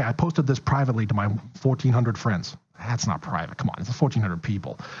 Hey, I posted this privately to my 1,400 friends. That's not private. Come on, it's 1,400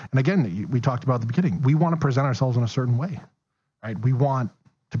 people. And again, we talked about at the beginning, we want to present ourselves in a certain way, right? We want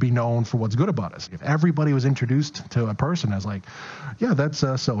to be known for what's good about us. If everybody was introduced to a person as like, yeah, that's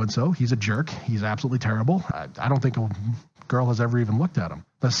so-and-so, he's a jerk, he's absolutely terrible, I don't think a girl has ever even looked at him.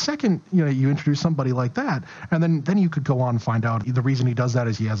 The second, you introduce somebody like that, and then you could go on and find out the reason he does that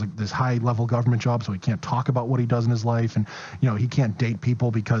is he has this high-level government job, so he can't talk about what he does in his life, and he can't date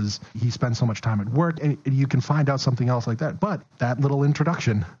people because he spends so much time at work, and you can find out something else like that. But that little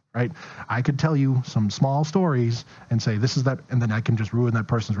introduction, right? I could tell you some small stories and say this is that, and then I can just ruin that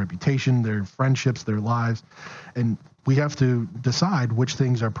person's reputation, their friendships, their lives, and we have to decide which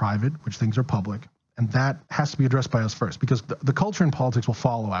things are private, which things are public. And that has to be addressed by us first, because the culture and politics will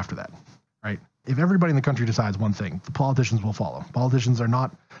follow after that, right? If everybody in the country decides one thing, the politicians will follow. Politicians are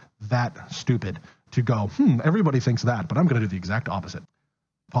not that stupid to go, everybody thinks that, but I'm going to do the exact opposite.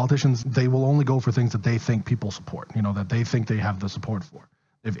 Politicians, they will only go for things that they think people support, that they think they have the support for.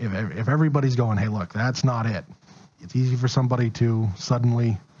 If everybody's going, hey, look, that's not it. It's easy for somebody to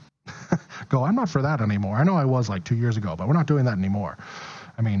suddenly go, I'm not for that anymore. I know I was like 2 years ago, but we're not doing that anymore.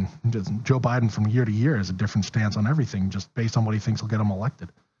 I mean, Joe Biden from year to year has a different stance on everything just based on what he thinks will get him elected.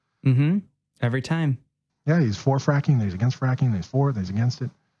 Mm-hmm. Every time. Yeah, he's for fracking, then he's against fracking, then he's for it, then he's against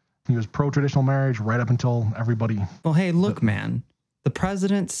it. He was pro-traditional marriage right up until everybody... Well, hey, look, man. The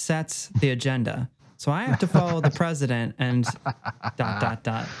president sets the agenda. So I have to follow the president and ...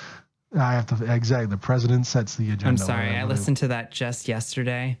 I have to... Exactly. The president sets the agenda. I'm sorry. I listened to that just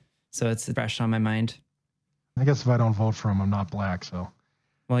yesterday, so it's fresh on my mind. I guess if I don't vote for him, I'm not black, so...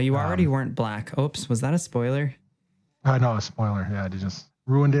 Well, you already weren't black. Oops, was that a spoiler? I know, a spoiler. Yeah, it just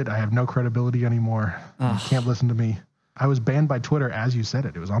ruined it. I have no credibility anymore. You can't listen to me. I was banned by Twitter as you said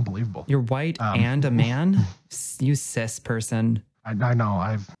it. It was unbelievable. You're white and a man? You cis person. I know.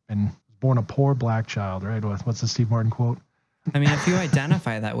 I've been born a poor black child, right? What's the Steve Martin quote? I mean, if you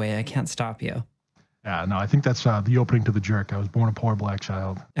identify that way, I can't stop you. Yeah, no, I think that's the opening to The Jerk. I was born a poor black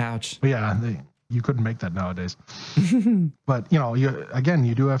child. Ouch. But yeah, you couldn't make that nowadays. But,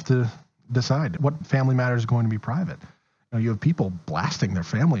 you do have to decide what family matters is going to be private. You have people blasting their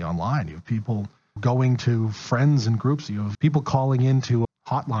family online. You have people going to friends and groups. You have people calling into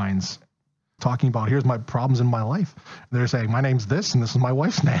hotlines talking about, here's my problems in my life. They're saying, my name's this and this is my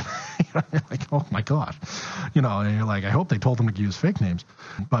wife's name. You're like, oh my God. And you're like, I hope they told them to use fake names.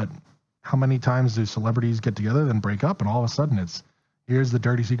 But how many times do celebrities get together and break up and all of a sudden it's, here's the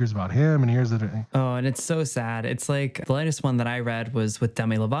dirty secrets about him, and here's the... Oh, and it's so sad. It's like the latest one that I read was with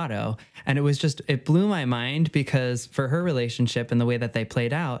Demi Lovato, and it blew my mind because for her relationship and the way that they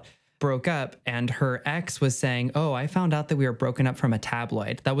played out, broke up, and her ex was saying, oh, I found out that we were broken up from a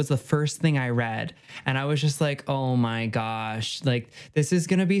tabloid. That was the first thing I read. And I was just like, oh my gosh, like this is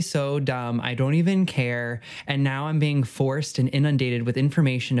going to be so dumb. I don't even care. And now I'm being forced and inundated with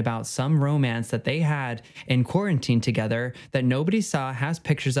information about some romance that they had in quarantine together that nobody saw, has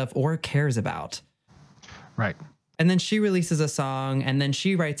pictures of, or cares about. Right. And then she releases a song, and then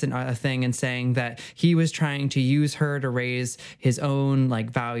she writes a thing and saying that he was trying to use her to raise his own like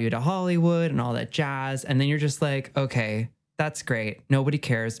value to Hollywood and all that jazz. And then you're just like, okay, that's great. Nobody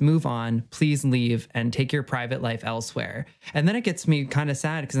cares. Move on. Please leave and take your private life elsewhere. And then it gets me kind of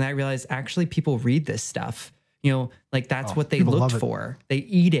sad because then I realize actually people read this stuff. Like that's what they looked for. They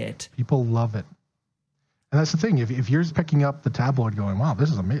eat it. People love it. And that's the thing. If you're picking up the tabloid going, wow, this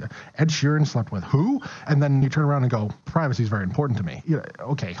is amazing. Ed Sheeran slept with who? And then you turn around and go, privacy is very important to me.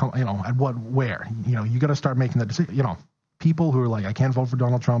 Okay, at what, where? You got to start making that decision. People who are like, I can't vote for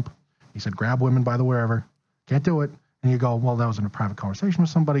Donald Trump. He said, grab women by the wherever. Can't do it. And you go, well, that was in a private conversation with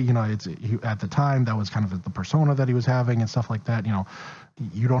somebody. At the time, that was kind of the persona that he was having and stuff like that.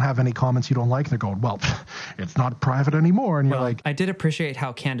 You don't have any comments you don't like. They're going, well, it's not private anymore. And you're like, I did appreciate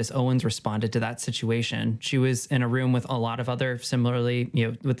how Candace Owens responded to that situation. She was in a room with a lot of other similarly,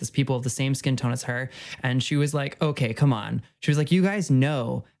 with these people of the same skin tone as her. And she was like, okay, come on. She was like, you guys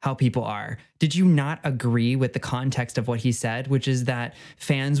know how people are. Did you not agree with the context of what he said, which is that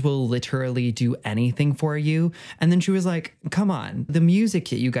fans will literally do anything for you? And then she was like, come on, the music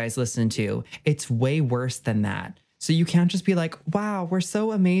that you guys listen to, it's way worse than that. So you can't just be like, wow, we're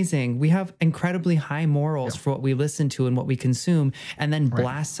so amazing. We have incredibly high morals for what we listen to and what we consume, and then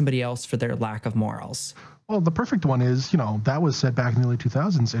blast somebody else for their lack of morals. Well, the perfect one is, that was said back in the early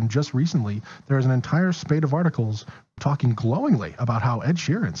 2000s. And just recently, there was an entire spate of articles talking glowingly about how Ed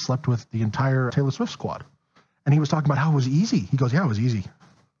Sheeran slept with the entire Taylor Swift squad. And he was talking about how it was easy. He goes, yeah, it was easy.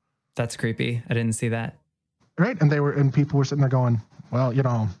 That's creepy. I didn't see that. Right. And people were sitting there going, well,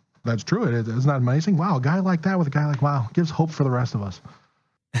 that's true. Isn't that amazing? Wow, a guy like that with a guy like, wow, gives hope for the rest of us.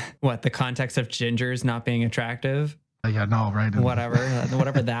 What, the context of gingers not being attractive? Yeah, no, right. Whatever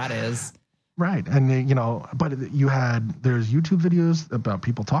that is. Right. And, but there's YouTube videos about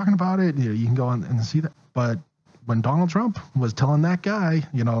people talking about it. You can go on and see that. But when Donald Trump was telling that guy,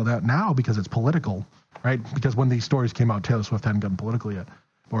 that now because it's political, right? Because when these stories came out, Taylor Swift hadn't gotten political yet,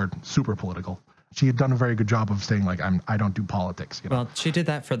 or super political. She had done a very good job of saying, like, I don't do politics. Well, she did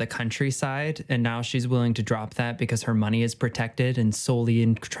that for the countryside, and now she's willing to drop that because her money is protected and solely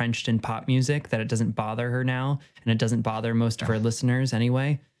entrenched in pop music, that it doesn't bother her now, and it doesn't bother most of her listeners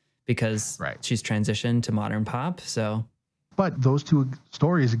anyway, because she's transitioned to modern pop. So, but those two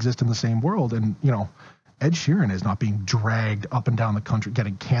stories exist in the same world, and Ed Sheeran is not being dragged up and down the country,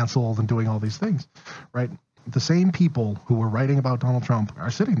 getting canceled and doing all these things, right? The same people who were writing about Donald Trump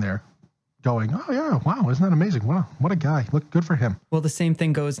are sitting there going, oh yeah, wow, isn't that amazing? Wow, what a guy. Look, good for him. Well, the same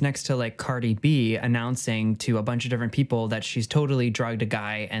thing goes next to like Cardi B announcing to a bunch of different people that she's totally drugged a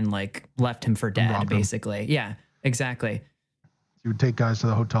guy and like left him for dead, basically. Yeah, exactly. She would take guys to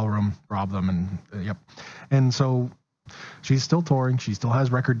the hotel room, rob them, and yep. And so she's still touring. She still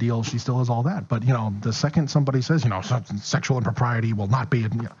has record deals. She still has all that. But, the second somebody says, sexual impropriety will not be,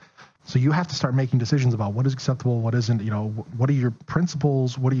 so you have to start making decisions about what is acceptable, what isn't, what are your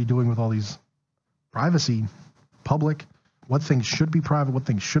principles? What are you doing with all these privacy, public, what things should be private, what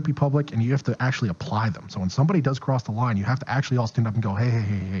things should be public, and you have to actually apply them. So when somebody does cross the line, you have to actually all stand up and go,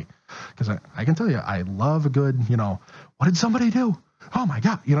 hey. Because I can tell you, I love a good, what did somebody do? Oh my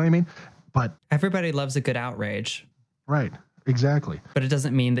God. You know what I mean? But everybody loves a good outrage. Right. Exactly. But it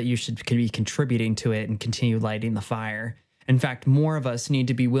doesn't mean that you should be contributing to it and continue lighting the fire. In fact, more of us need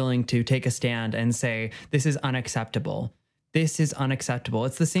to be willing to take a stand and say, this is unacceptable. This is unacceptable.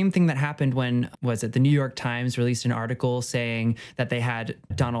 It's the same thing that happened when, the New York Times released an article saying that they had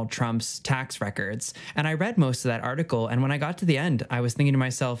Donald Trump's tax records. And I read most of that article. And when I got to the end, I was thinking to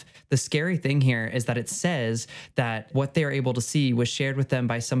myself, the scary thing here is that it says that what they were able to see was shared with them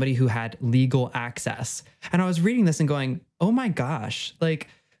by somebody who had legal access. And I was reading this and going, oh my gosh,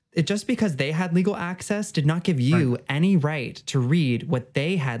 just because they had legal access did not give you any right to read what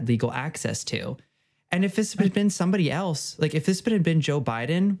they had legal access to. And if this had been somebody else, if this had been Joe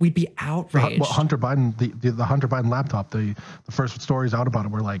Biden, we'd be outraged. Well, Hunter Biden, the Hunter Biden laptop, the first stories out about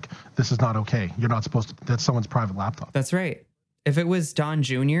it were like, this is not okay. You're not supposed to, that's someone's private laptop. That's right. If it was Don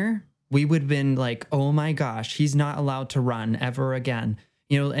Jr., we would have been like, oh my gosh, he's not allowed to run ever again.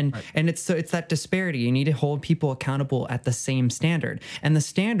 And it's that disparity. You need to hold people accountable at the same standard. And the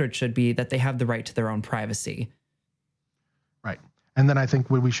standard should be that they have the right to their own privacy. Right. And then I think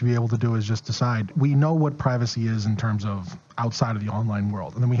what we should be able to do is just decide, we know what privacy is in terms of outside of the online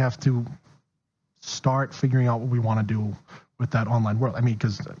world. And then we have to start figuring out what we want to do with that online world. I mean,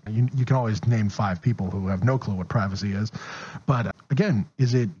 because you can always name 5 people who have no clue what privacy is. But again,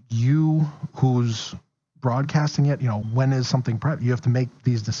 is it you who's broadcasting it? When is something private? You have to make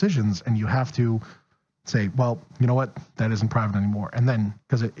these decisions, and you have to say, well, you know what? That isn't private anymore. And then,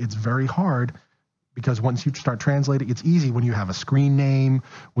 because it's very hard, because once you start translating, it's easy when you have a screen name,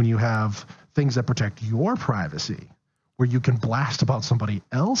 when you have things that protect your privacy, where you can blast about somebody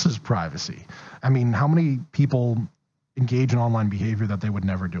else's privacy. I mean, how many people engage in online behavior that they would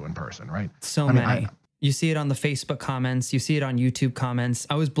never do in person, right? So many. You see it on the Facebook comments. You see it on YouTube comments.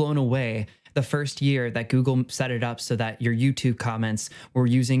 I was blown away the first year that Google set it up so that your YouTube comments were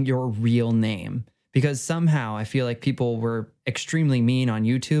using your real name. Because somehow I feel like people were extremely mean on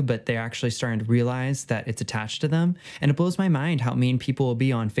YouTube, but they're actually starting to realize that it's attached to them. And it blows my mind how mean people will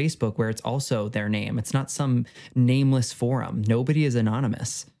be on Facebook, where it's also their name. It's not some nameless forum. Nobody is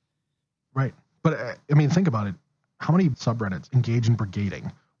anonymous. Right. But I mean, think about it. How many subreddits engage in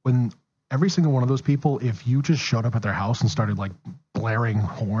brigading when every single one of those people, if you just showed up at their house and started blaring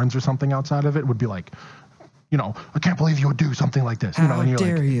horns or something outside of it, would be like, I can't believe you would do something like this. How and you're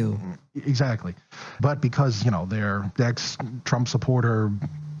dare you? Exactly. But because, they're ex-Trump supporter,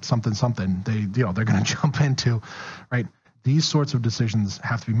 something, they're going to jump into, right? These sorts of decisions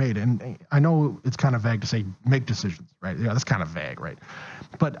have to be made. And I know it's kind of vague to say make decisions, right? Yeah, that's kind of vague, right?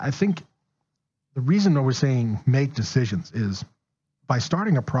 But I think the reason that we're saying make decisions is by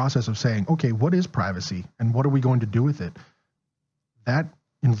starting a process of saying, okay, what is privacy and what are we going to do with it? That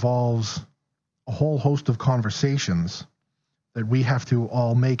involves a whole host of conversations that we have to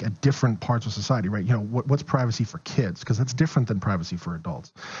all make at different parts of society, right? What's privacy for kids? Because that's different than privacy for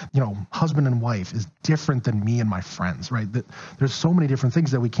adults. Husband and wife is different than me and my friends, right? There's so many different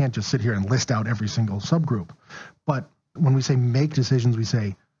things that we can't just sit here and list out every single subgroup. But when we say make decisions, we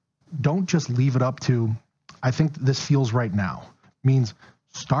say, don't just leave it up to, I think this feels right now. Means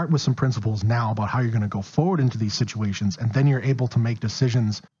start with some principles now about how you're going to go forward into these situations, and then you're able to make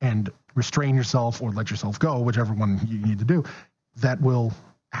decisions and restrain yourself or let yourself go, whichever one you need to do, that will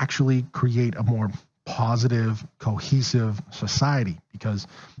actually create a more positive, cohesive society, because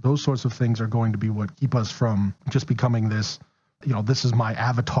those sorts of things are going to be what keep us from just becoming this, this is my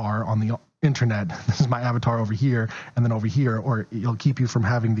avatar on the internet, this is my avatar over here, and then over here, or it'll keep you from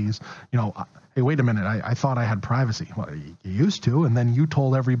having these, hey, wait a minute, I thought I had privacy. Well, you used to, and then you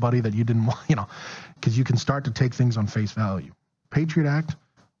told everybody that you didn't want, because you can start to take things on face value. Patriot Act,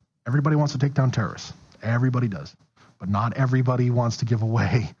 everybody wants to take down terrorists. Everybody does. But not everybody wants to give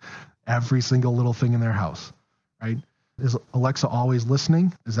away every single little thing in their house, right? Is Alexa always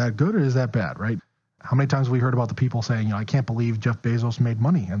listening? Is that good or is that bad, right? How many times have we heard about the people saying, I can't believe Jeff Bezos made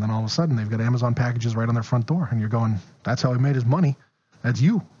money. And then all of a sudden they've got Amazon packages right on their front door. And you're going, that's how he made his money. That's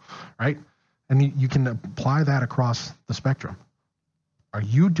you, right? And you can apply that across the spectrum. Are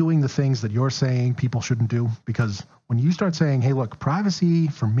you doing the things that you're saying people shouldn't do? Because when you start saying, hey, look, privacy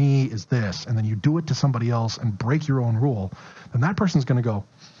for me is this, and then you do it to somebody else and break your own rule, then that person's going to go,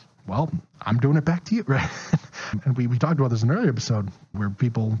 well, I'm doing it back to you, right? And we talked about this in an earlier episode where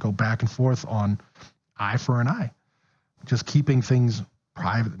people go back and forth on eye for an eye, just keeping things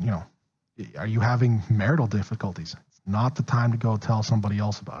private. You know, are you having marital difficulties? It's not the time to go tell somebody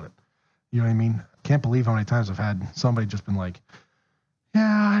else about it. You know what I mean? Can't believe how many times I've had somebody just been like,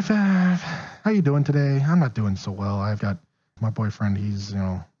 yeah, how you doing today? I'm not doing so well. I've got my boyfriend. He's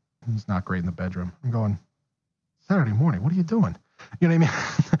not great in the bedroom. I'm going, Saturday morning, what are you doing? You know what I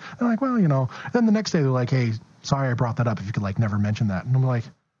mean? They're like, well, then the next day they're like, hey, sorry I brought that up. If you could like never mention that. And I'm like,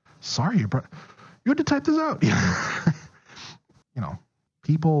 sorry, you had to type this out.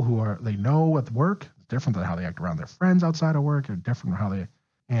 People who they know at work is different than how they act around their friends outside of work, or different than how they,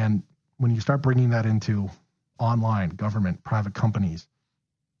 and when you start bringing that into online, government, private companies,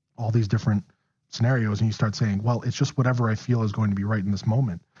 all these different scenarios, and you start saying, well, it's just whatever I feel is going to be right in this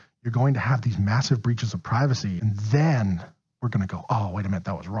moment, you're going to have these massive breaches of privacy. And then we're going to go, oh, wait a minute,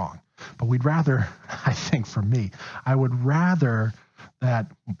 that was wrong. But we'd rather, I think for me, I would rather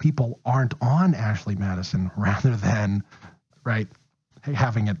that people aren't on Ashley Madison rather than, right,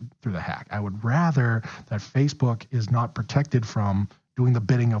 having it through the hack. I would rather that Facebook is not protected from doing the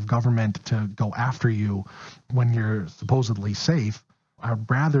bidding of government to go after you when you're supposedly safe. I'd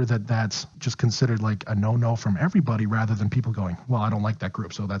rather that that's just considered like a no-no from everybody rather than people going, well, I don't like that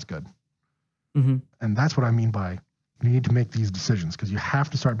group, so that's good. Mm-hmm. And that's what I mean by you need to make these decisions, because you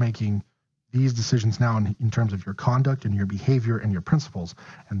have to start making these decisions now in terms of your conduct and your behavior and your principles.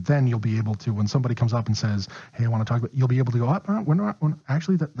 And then you'll be able to, when somebody comes up and says, hey, I want to talk about, you'll be able to go,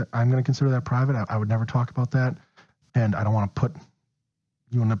 actually, I'm going to consider that private. I would never talk about that. And I don't want to put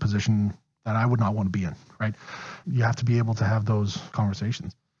you in a position that I would not want to be in, right? You have to be able to have those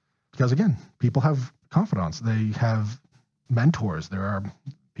conversations. Because again, people have confidants. They have mentors. There are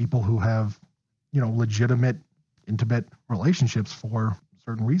people who have, legitimate, intimate relationships for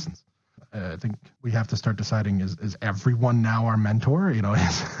certain reasons. I think we have to start deciding, is everyone now our mentor?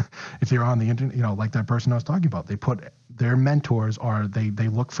 If you're on the internet, like that person I was talking about, they put their mentors are, they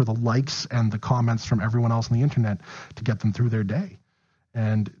look for the likes and the comments from everyone else on the internet to get them through their day.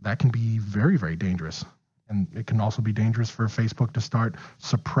 And that can be very, very dangerous. And it can also be dangerous for Facebook to start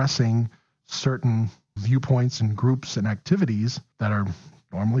suppressing certain viewpoints and groups and activities that are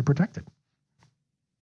normally protected.